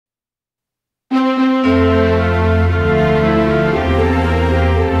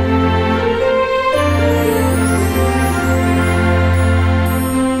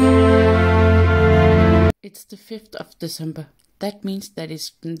December. That means that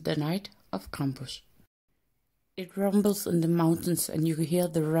it's the night of Krampus. It rumbles in the mountains and you can hear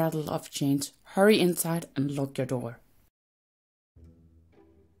the rattle of chains. Hurry inside and lock your door.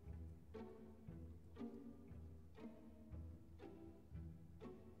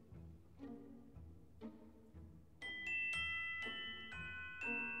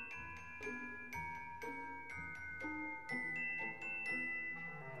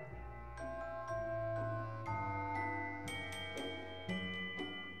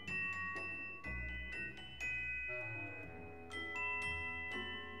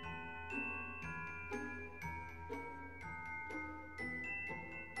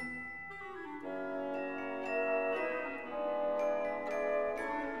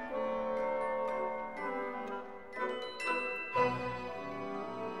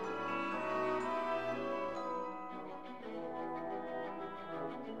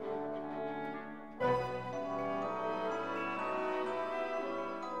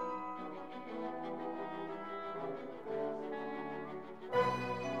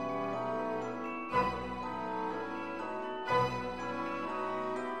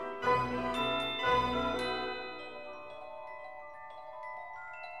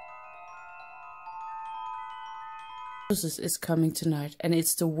 Krampus is coming tonight, and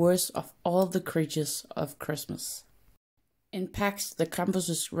it's the worst of all the creatures of Christmas. In packs, the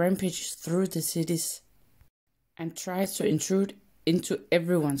Krampus rampages through the cities and tries to intrude into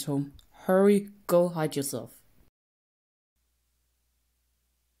everyone's home. Hurry, go hide yourself.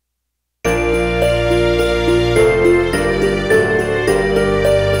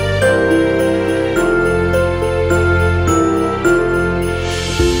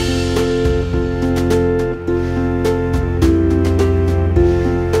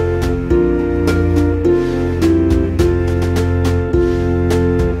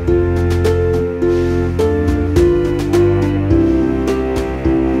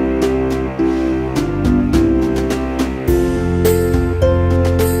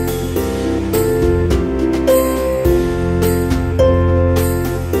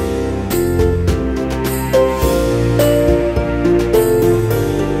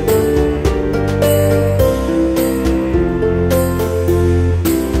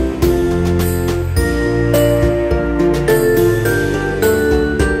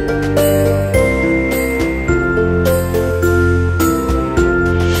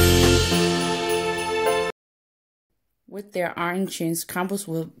 With their iron chains, Krampus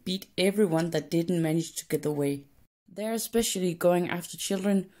will beat everyone that didn't manage to get away. They're especially going after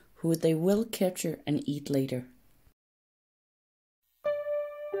children who they will capture and eat later.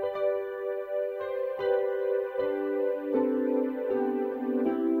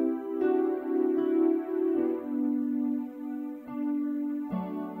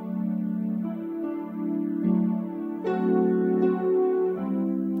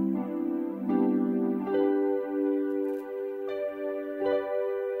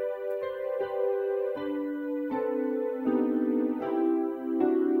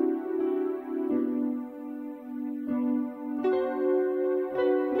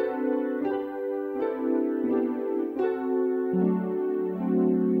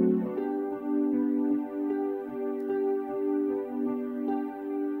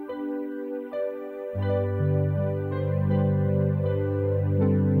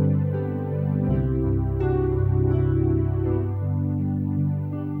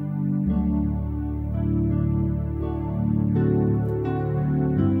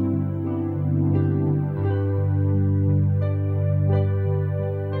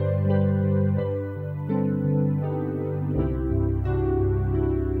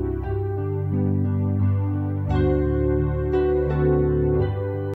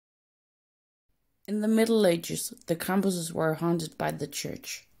 In the Middle Ages, the Krampuses were haunted by the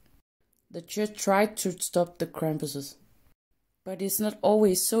church. The church tried to stop the Krampuses, but it's not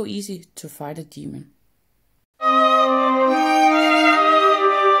always so easy to fight a demon.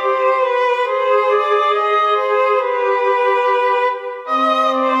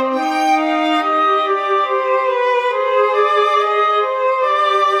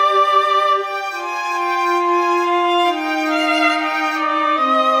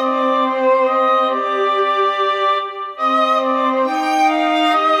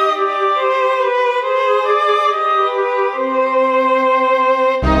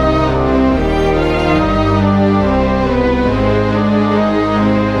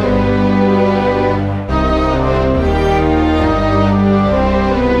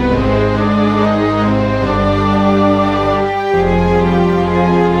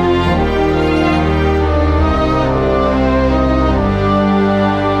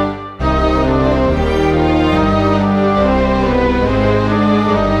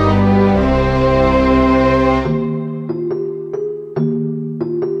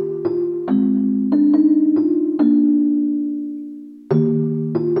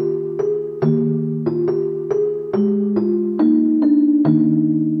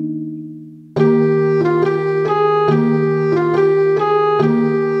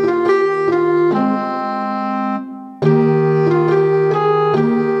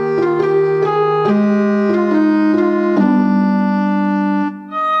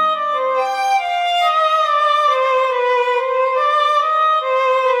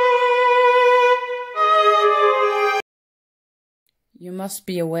 must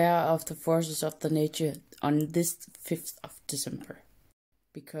be aware of the forces of the nature on this 5th of December,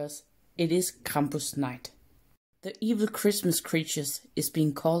 because it is Krampus night. The evil Christmas creatures is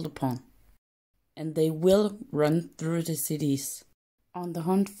being called upon, and they will run through the cities on the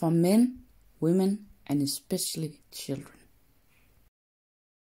hunt for men, women, and especially children.